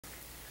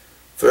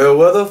Fair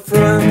weather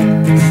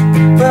friends,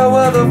 fair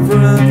weather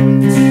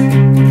friends,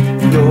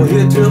 you're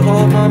here till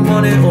all my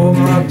money or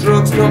my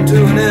drugs come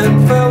to an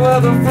end. Fair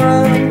weather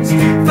friends,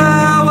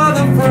 fair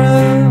weather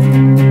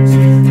friends,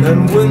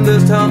 and when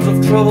there's times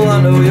of trouble I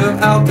know you're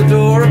out the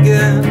door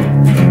again.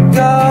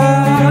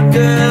 God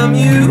damn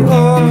you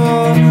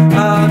all,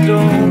 I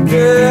don't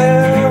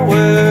care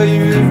where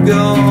you've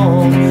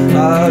gone,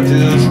 I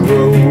just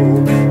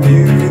wrote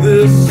you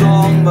this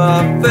song,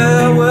 my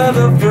fair weather